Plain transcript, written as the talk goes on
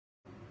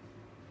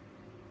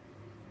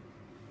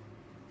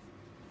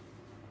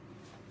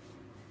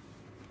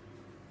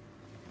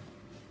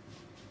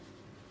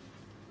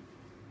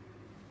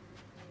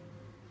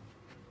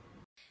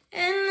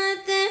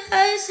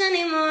choice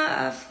anymore.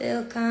 I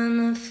feel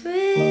kinda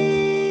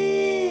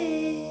free.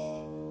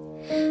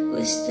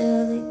 We're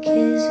still the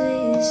kids we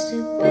used to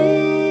be.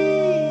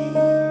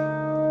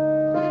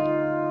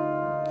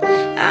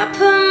 I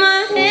put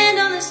my hand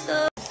on the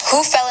stove.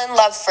 Who fell in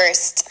love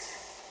first?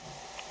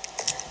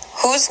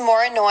 Who's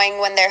more annoying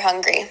when they're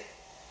hungry?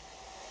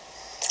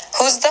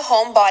 Who's the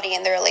homebody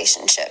in the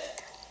relationship?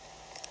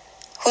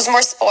 Who's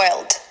more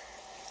spoiled?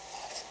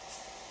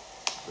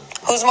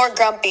 Who's more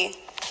grumpy?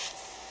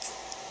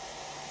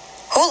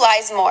 Who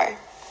lies more?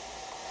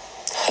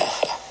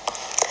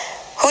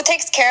 Who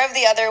takes care of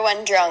the other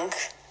when drunk?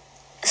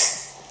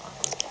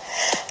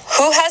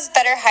 Who has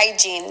better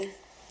hygiene?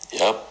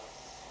 Yep.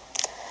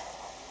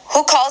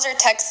 Who calls or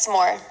texts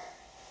more?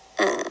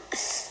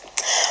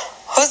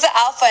 Who's the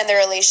alpha in the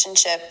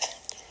relationship?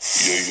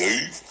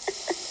 Yay.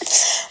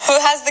 Who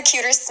has the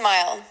cuter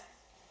smile?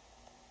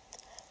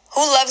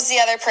 Who loves the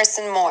other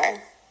person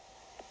more?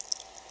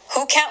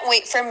 Who can't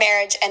wait for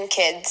marriage and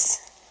kids?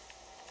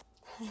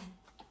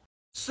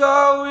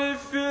 So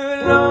if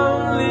you're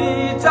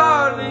lonely,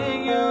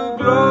 darling, you're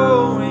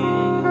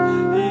glowing.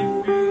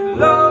 If you're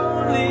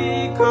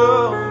lonely,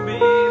 come be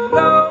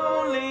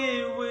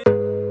lonely with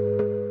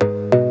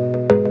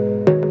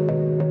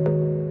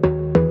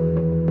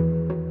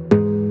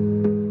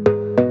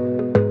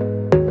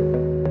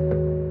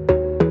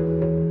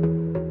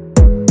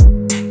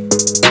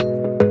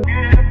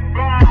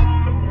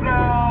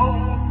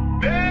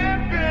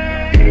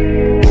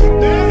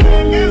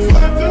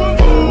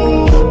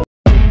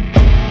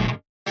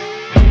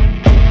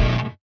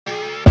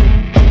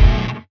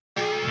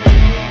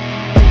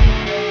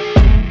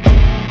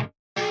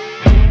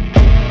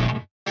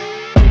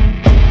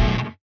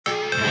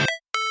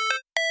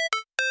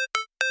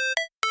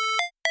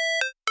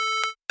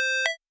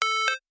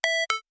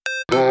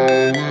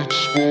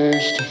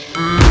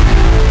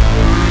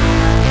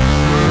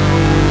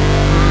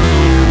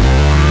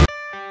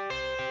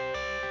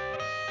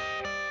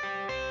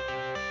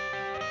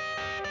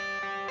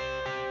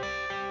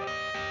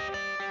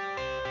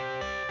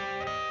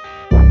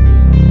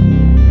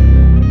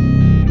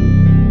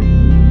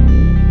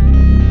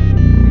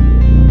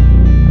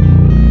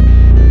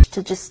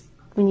to just,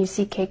 when you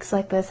see cakes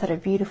like this that are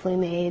beautifully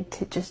made,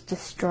 to just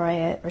destroy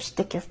it or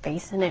stick your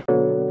face in it.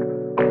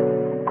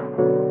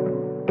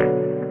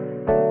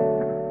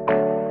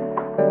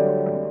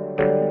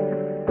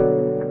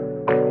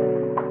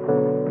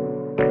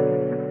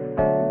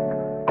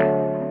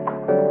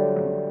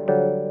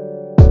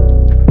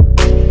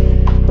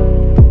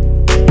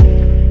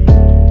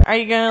 Are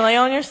you gonna lay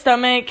on your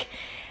stomach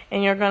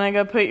and you're gonna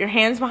go put your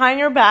hands behind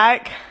your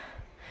back,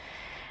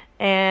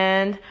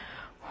 and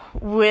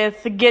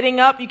with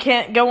getting up, you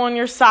can't go on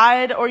your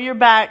side or your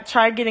back.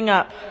 Try getting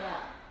up.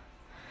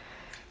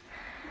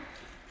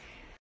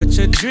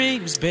 Your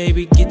dreams,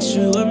 baby, get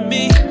you and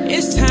me.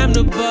 It's time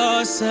to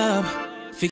boss up.